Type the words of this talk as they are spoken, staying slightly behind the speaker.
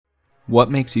What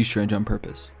makes you strange on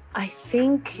purpose? I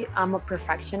think I'm a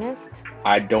perfectionist.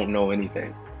 I don't know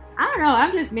anything. I don't know.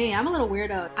 I'm just me. I'm a little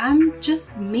weirdo. I'm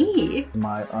just me.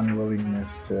 My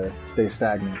unwillingness to stay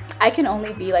stagnant. I can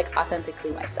only be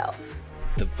authentically myself.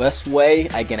 The best way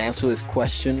I can answer this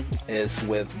question is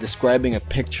with describing a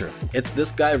picture. It's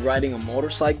this guy riding a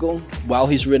motorcycle while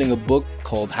he's reading a book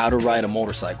called How to Ride a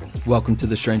Motorcycle. Welcome to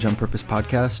the Strange on Purpose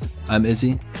podcast. I'm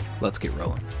Izzy. Let's get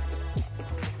rolling.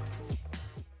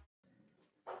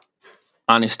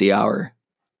 Honesty hour.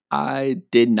 I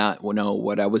did not know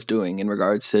what I was doing in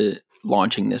regards to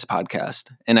launching this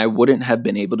podcast, and I wouldn't have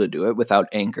been able to do it without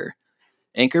Anchor.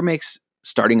 Anchor makes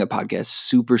starting a podcast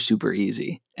super, super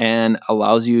easy and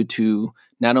allows you to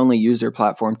not only use their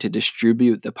platform to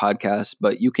distribute the podcast,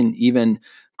 but you can even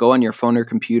go on your phone or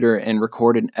computer and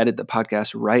record and edit the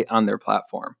podcast right on their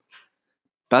platform.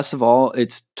 Best of all,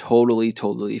 it's totally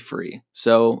free.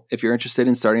 So if you're interested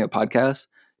in starting a podcast,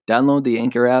 download the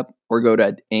Anchor app or go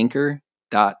to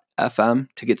anchor.fm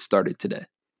to get started today.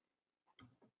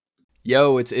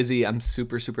 Yo, it's Izzy. I'm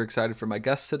super excited for my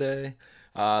guest today.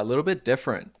 A little bit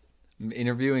different. I'm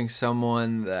interviewing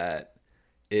someone that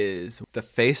is the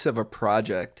face of a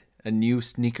project, a new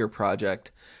sneaker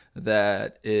project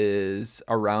that is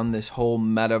around this whole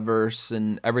metaverse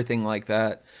and everything like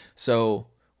that. So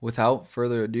without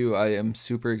further ado, I am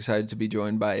super excited to be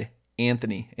joined by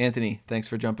Anthony. Anthony, thanks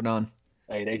for jumping on.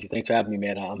 Hey, Daisy, thanks for having me,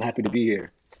 man. I'm happy to be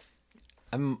here.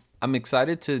 I'm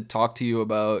excited to talk to you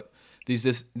about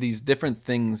these different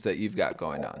things that you've got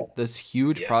going on. This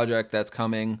huge project that's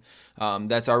coming,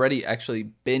 that's already actually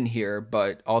been here,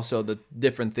 but also the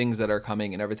different things that are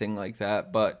coming and everything like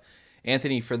that. But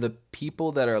Anthony, for the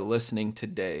people that are listening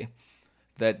today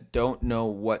that don't know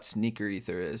what Sneaker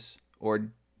Ether is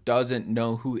or doesn't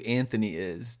know who Anthony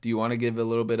is, do you want to give a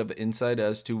little bit of insight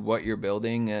as to what you're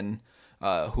building and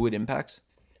who it impacts?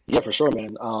 Yeah, for sure,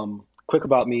 man. Quick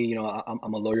about me,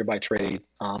 I'm a lawyer by trade,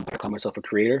 but I call myself a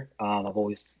creator. I've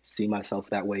always seen myself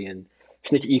that way, and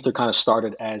Sneaker Ether kind of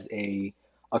started as a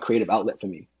creative outlet for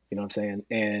me. You know what I'm saying?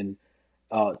 And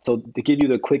so to give you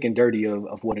the quick and dirty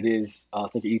of what it is,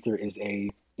 Sneaker Ether is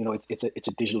it's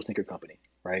a digital sneaker company,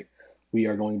 right? We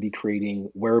are going to be creating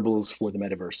wearables for the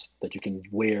metaverse that you can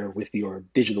wear with your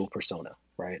digital persona,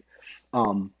 right?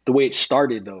 The way it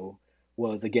started though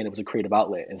was, again, it was a creative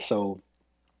outlet, and so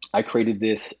I created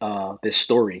this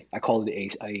story. I call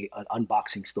it an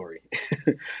unboxing story,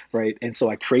 right? And so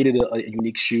I created a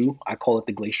unique shoe. I call it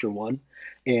the Glacier One,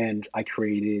 and I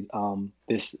created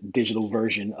this digital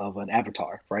version of an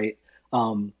avatar, right?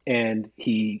 And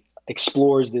he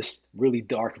explores this really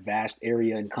dark, vast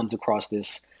area and comes across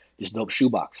this dope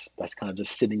shoebox that's kind of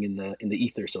just sitting in the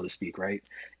ether, so to speak, right?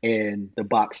 And the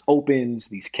box opens,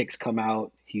 these kicks come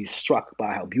out. He's struck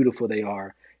by how beautiful they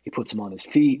are. He puts them on his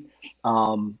feet,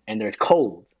 and they're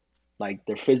cold. Like,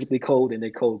 they're physically cold, and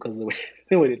they're cold because of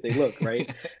the way that they look,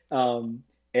 right?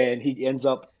 And he ends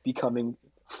up becoming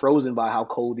frozen by how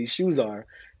cold these shoes are.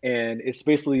 And it's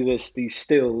basically these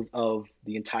stills of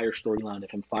the entire storyline of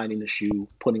him finding the shoe,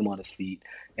 putting him on his feet,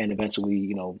 and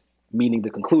eventually, meeting the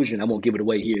conclusion. I won't give it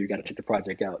away here. You got to check the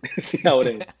project out, see how it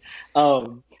ends.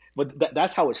 But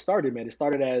that's how it started, man. It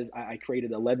started as I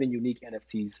created 11 unique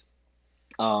NFTs.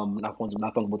 Not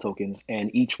fungible tokens,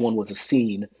 and each one was a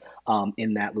scene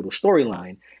in that little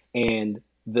storyline. And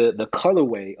the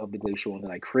colorway of the Glacier One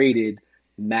that I created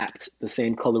mapped the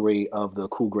same colorway of the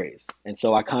Cool Grays. And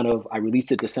so I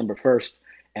released it December 1st,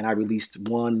 and I released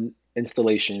one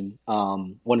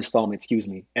installment,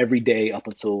 every day up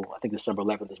until I think December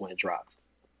 11th is when it dropped.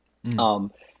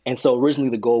 And so originally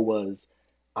the goal was,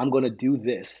 I'm going to do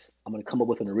this. I'm going to come up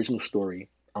with an original story.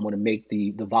 I'm going to make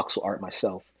the voxel art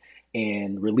myself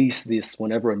and release this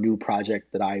whenever a new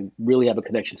project that I really have a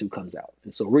connection to comes out.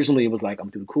 And so originally it was like, I'm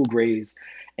gonna do the Cool Grays,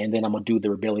 and then I'm gonna do the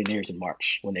Rebellionaires in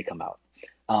March when they come out.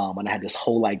 And I had this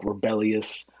whole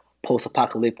rebellious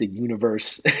post-apocalyptic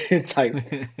universe type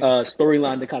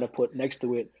storyline to kind of put next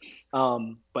to it.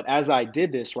 But as I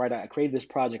did this, right, I created this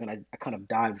project, and I kind of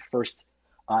dived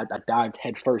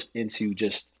head first into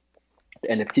just the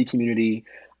NFT community.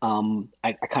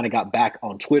 I kind of got back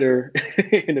on Twitter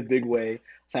in a big way.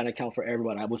 Found an account for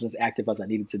everyone. I wasn't as active as I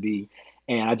needed to be.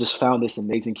 And I just found this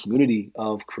amazing community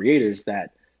of creators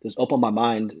that just opened my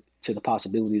mind to the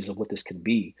possibilities of what this could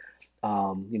be.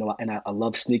 And I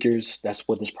love sneakers. That's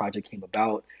what this project came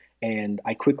about. And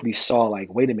I quickly saw,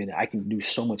 wait a minute, I can do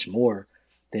so much more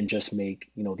than just make,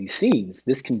 these scenes.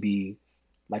 This can be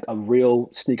a real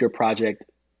sneaker project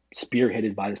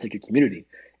spearheaded by the sneaker community.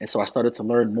 And so I started to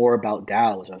learn more about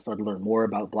DAOs, and I started to learn more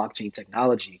about blockchain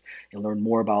technology and learn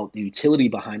more about the utility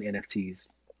behind NFTs.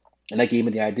 And that gave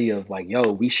me the idea of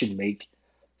we should make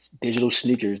digital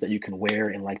sneakers that you can wear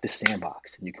in like the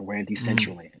Sandbox, and you can wear in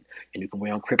Decentraland, and you can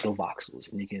wear on Crypto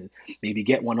Voxels, and you can maybe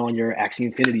get one on your Axie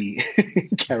Infinity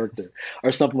character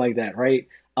or something like that, right?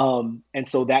 And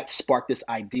so that sparked this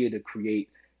idea to create,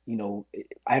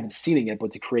 I haven't seen it yet,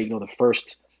 but to create, the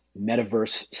first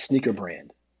metaverse sneaker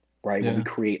brand, right? Where we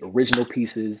create original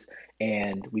pieces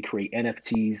and we create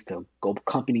NFTs to go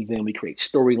accompany them. We create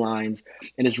storylines,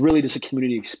 and it's really just a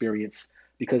community experience.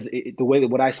 Because the way that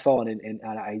what I saw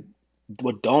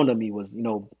what dawned on me was,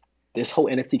 this whole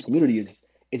NFT community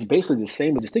it's basically the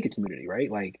same as the sneaker community,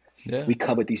 right? Like we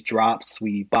covet these drops,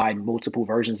 we buy multiple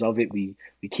versions of it, we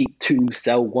keep 2,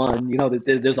 sell 1.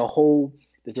 There's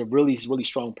a really really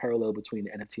strong parallel between the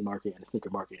NFT market and the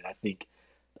sneaker market, and I think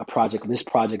this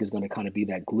project is going to kind of be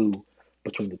that glue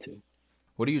between the two.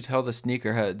 What do you tell the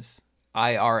sneakerheads?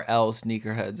 IRL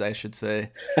sneakerheads, I should say,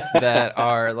 that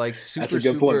are like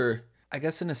super point. I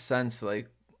guess in a sense, like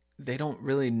they don't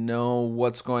really know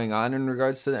what's going on in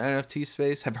regards to the NFT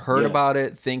space, have heard about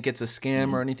it, think it's a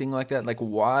scam or anything like that. Like,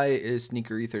 why is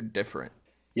Sneaker Ether different?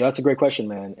 Yeah, that's a great question,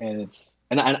 man. And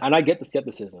I get the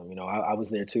skepticism. I was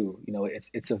there too.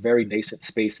 It's a very nascent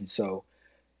space, and so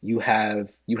you have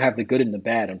the good and the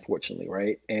bad, unfortunately,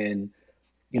 right? And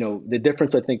the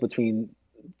difference I think between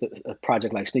a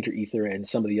project like Sneaker Ether and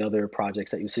some of the other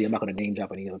projects that you see, I'm not going to name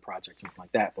drop any other projects or anything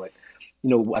like that, but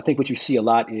I think what you see a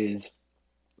lot is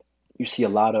you see a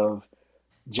lot of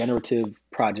generative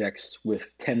projects with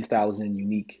 10,000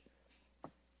 unique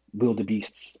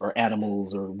wildebeests or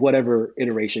animals or whatever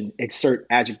iteration, insert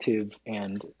adjective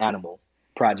and animal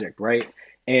project, right?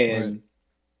 And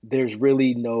there's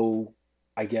really no,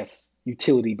 I guess,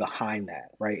 utility behind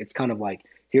that, right? It's kind of like,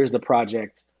 here's the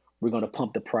project, we're going to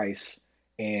pump the price,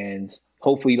 and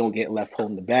hopefully you don't get left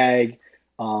holding the bag.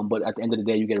 But at the end of the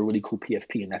day, you get a really cool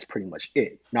PFP, and that's pretty much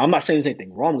it. Now, I'm not saying there's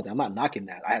anything wrong with it. I'm not knocking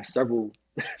that. I have several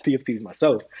PFPs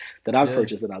myself that I've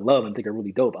purchased that I love and think are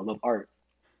really dope. I love art.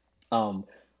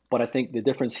 But I think the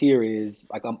difference here is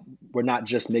like we're not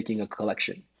just making a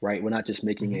collection, right? We're not just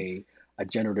making a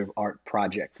generative art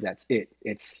project. That's it.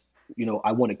 It's,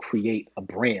 I want to create a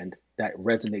brand that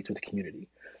resonates with the community,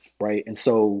 right? And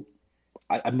so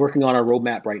I'm working on our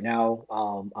roadmap right now.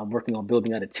 I'm working on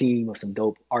building out a team of some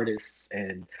dope artists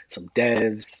and some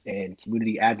devs and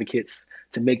community advocates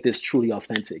to make this truly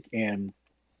authentic. And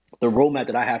the roadmap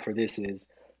that I have for this is,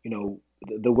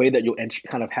 the way that you'll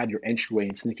kind of have your entryway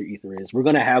in Sneaker Ether is we're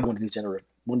going to have one of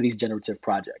these generative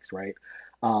projects, right?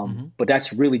 But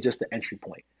that's really just the entry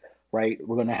point, right?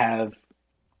 We're going to have,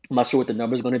 I'm not sure what the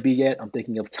number is going to be yet. I'm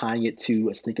thinking of tying it to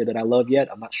a sneaker that I love yet.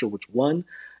 I'm not sure which one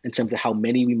in terms of how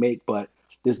many we make, but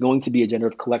there's going to be a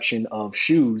generative collection of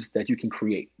shoes that you can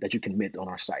create, that you can mint on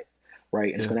our site,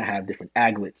 right? And it's going to have different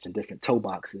aglets and different toe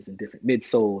boxes and different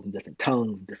midsoles and different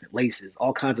tongues and different laces,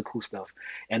 all kinds of cool stuff.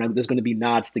 And there's going to be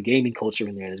nods to gaming culture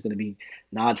in there. There's going to be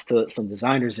nods to some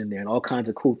designers in there and all kinds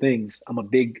of cool things. I'm a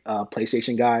big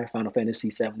PlayStation guy. Final Fantasy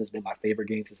VII has been my favorite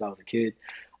game since I was a kid.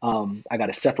 I got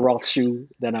a Sephiroth shoe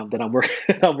that I'm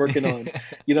working on.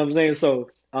 You know what I'm saying?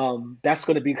 So that's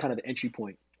going to be kind of the entry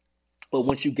point. But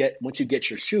once you get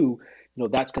your shoe,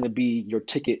 that's going to be your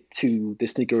ticket to the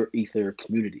Sneaker Ether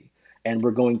community. And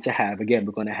we're going to have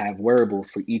wearables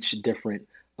for each different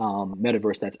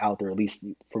metaverse that's out there. At least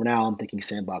for now, I'm thinking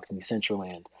Sandbox and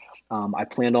Decentraland. I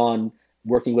plan on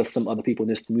working with some other people in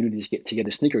this community to get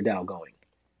a sneaker DAO going.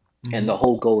 And the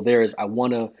whole goal there is I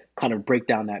want to kind of break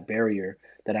down that barrier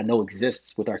that I know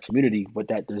exists with our community, but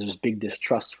that there's this big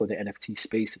distrust for the NFT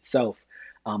space itself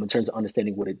in terms of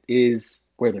understanding what it is,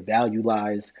 where the value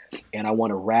lies. And I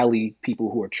want to rally people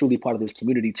who are truly part of this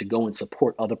community to go and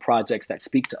support other projects that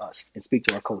speak to us and speak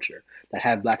to our culture, that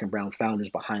have Black and brown founders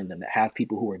behind them, that have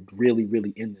people who are really,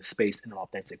 really in this space in an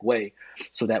authentic way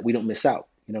so that we don't miss out.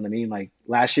 You know what I mean? Like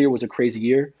last year was a crazy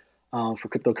year for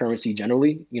cryptocurrency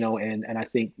generally, and I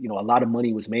think, a lot of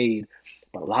money was made,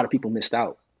 but a lot of people missed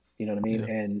out. You know what I mean?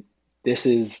 Yeah. And this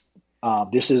is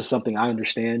something I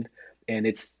understand. And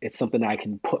it's something that I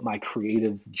can put my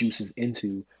creative juices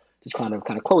into to kind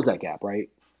of close that gap, right?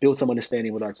 Build some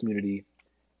understanding with our community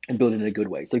and build it in a good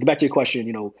way. So to get back to your question,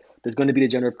 there's going to be the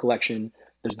generative collection.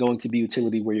 There's going to be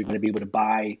utility where you're going to be able to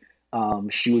buy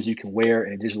shoes you can wear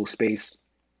in a digital space.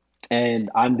 And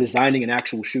I'm designing an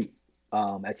actual shoe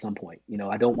at some point.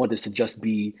 I don't want this to just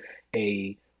be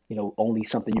a, only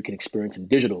something you can experience in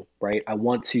digital, right? I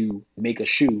want to make a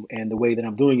shoe. And the way that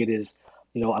I'm doing it is,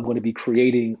 I'm going to be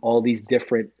creating all these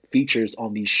different features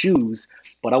on these shoes,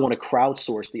 but I want to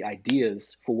crowdsource the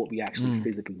ideas for what we actually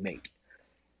physically make.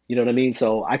 You know what I mean?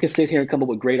 So I can sit here and come up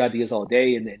with great ideas all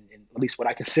day, and at least what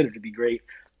I consider to be great.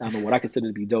 what I consider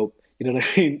to be dope. You know what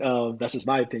I mean? That's just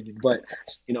my opinion. But,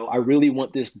 I really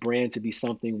want this brand to be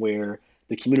something where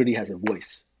the community has a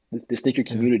voice. The sneaker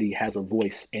community has a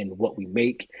voice in what we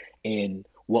make and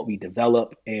what we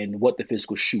develop and what the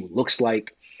physical shoe looks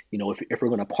like. If we're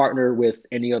going to partner with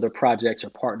any other projects or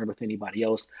partner with anybody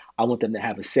else, I want them to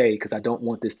have a say, because I don't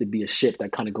want this to be a ship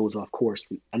that kind of goes off course.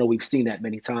 I know we've seen that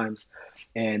many times,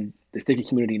 and the sneaker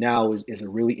community now is a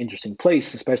really interesting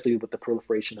place, especially with the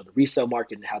proliferation of the resale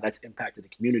market and how that's impacted the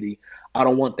community. I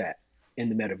don't want that in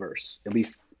the metaverse, at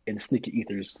least in Sneaker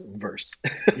Ether's verse.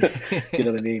 You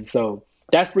know what I mean? So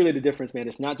that's really the difference, man.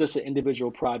 It's not just an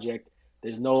individual project.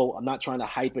 I'm not trying to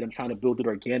hype it. I'm trying to build it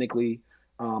organically.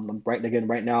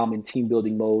 Right now I'm in team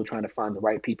building mode, trying to find the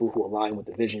right people who align with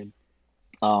the vision.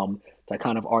 That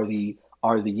kind of are the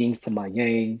yins to my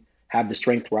yang, have the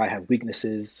strength where I have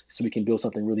weaknesses, so we can build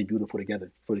something really beautiful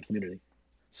together for the community.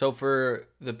 So for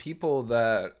the people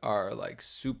that are like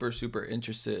super, super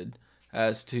interested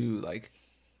as to like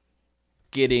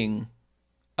getting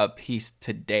a piece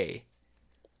today,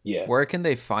 where can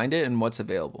they find it and what's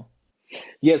available?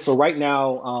 Yeah, so right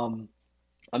now,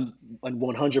 I'm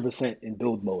 100% in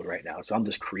build mode right now. So I'm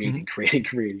just creating.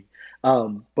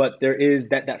 But there is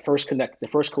the first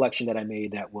collection that I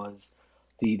made, that was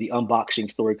the unboxing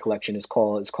story collection, is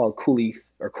called Cool ETH,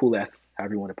 or Cool ETH,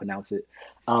 however you want to pronounce it.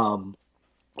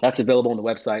 That's available on the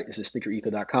website. It's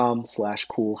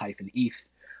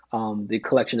sneakerether.com/cool-eth. The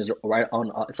collection is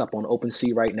it's up on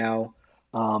OpenSea right now.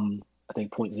 I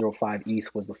think 0.05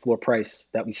 ETH was the floor price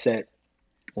that we set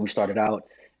when we started out.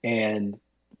 And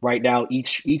right now,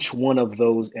 each one of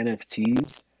those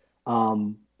NFTs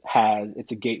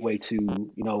it's a gateway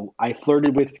to, I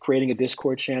flirted with creating a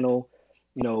Discord channel.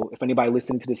 If anybody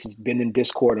listening to this has been in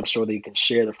Discord, I'm sure they can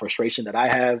share the frustration that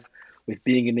I have with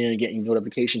being in there and getting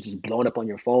notifications just blowing up on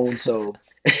your phone. So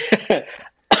I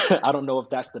don't know if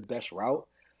that's the best route,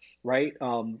 right?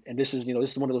 And this is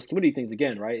one of those community things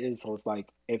again, right? So it's like,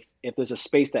 if there's a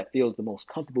space that feels the most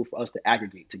comfortable for us to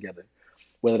aggregate together,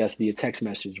 whether that's via text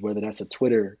message, whether that's a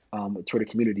Twitter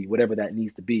community, whatever that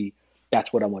needs to be,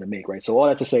 that's what I want to make, right? So all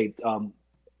that to say,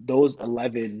 those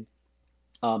 11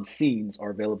 scenes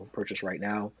are available for purchase right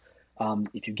now.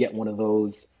 If you get one of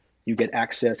those, you get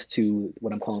access to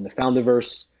what I'm calling the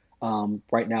Founderverse.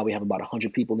 Right now, we have about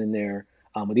 100 people in there.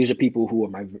 But these are people who are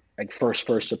my first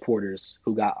supporters,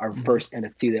 who got our first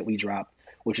NFT that we dropped,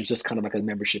 which is just kind of like a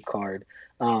membership card.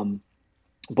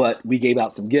 But we gave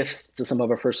out some gifts to some of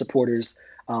our first supporters.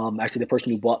 Actually, the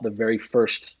person who bought the very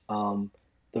first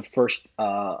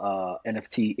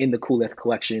NFT in the Cool ETH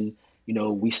collection,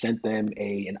 we sent them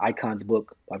an Icons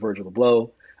book by Virgil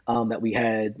Abloh that we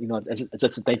had, it's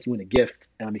just a thank you and a gift.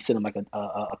 We sent them like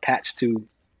a patch too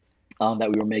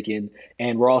that we were making.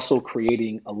 And we're also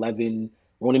creating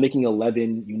we're only making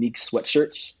 11 unique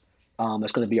sweatshirts.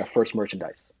 That's going to be our first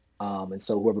merchandise. And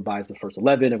so whoever buys the first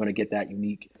 11 are going to get that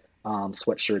unique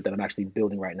sweatshirt that I'm actually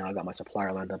building right now. I got my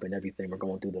supplier lined up and everything. We're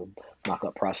going through the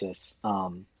mock-up process.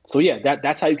 So yeah,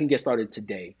 that's how you can get started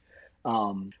today.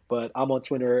 But I'm on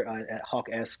Twitter at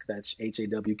Hawkesque. That's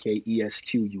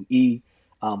HAWKESQUE.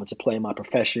 It's a play in my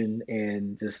profession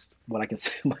and just what I can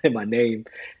say in my name.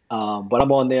 But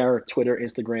I'm on there, Twitter,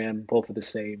 Instagram, both are the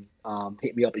same.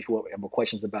 Hit me up if you have more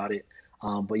questions about it.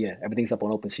 But yeah, everything's up on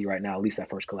OpenSea right now, at least that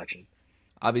first collection.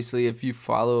 Obviously, if you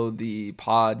follow the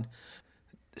pod,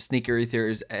 Sneaker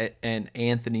Ethers and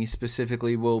Anthony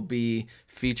specifically will be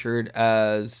featured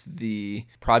as the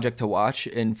project to watch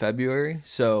in February.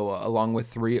 So along with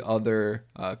 3 other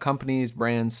companies,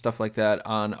 brands, stuff like that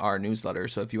on our newsletter.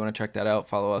 So if you want to check that out,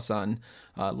 follow us on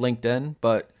LinkedIn.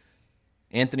 But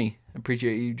Anthony, I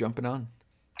appreciate you jumping on.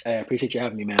 I appreciate you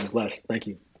having me, man. Blessed. Thank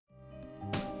you.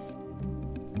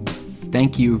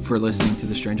 Thank you for listening to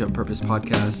the Strange on Purpose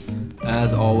podcast.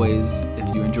 As always,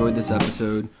 if you enjoyed this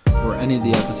episode or any of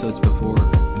the episodes before,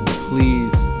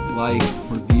 please like,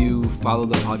 review, follow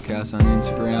the podcast on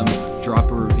Instagram, drop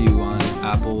a review on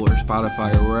Apple or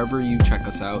Spotify or wherever you check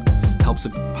us out. Helps the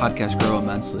podcast grow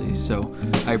immensely. So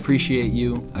I appreciate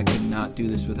you. I could not do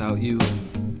this without you.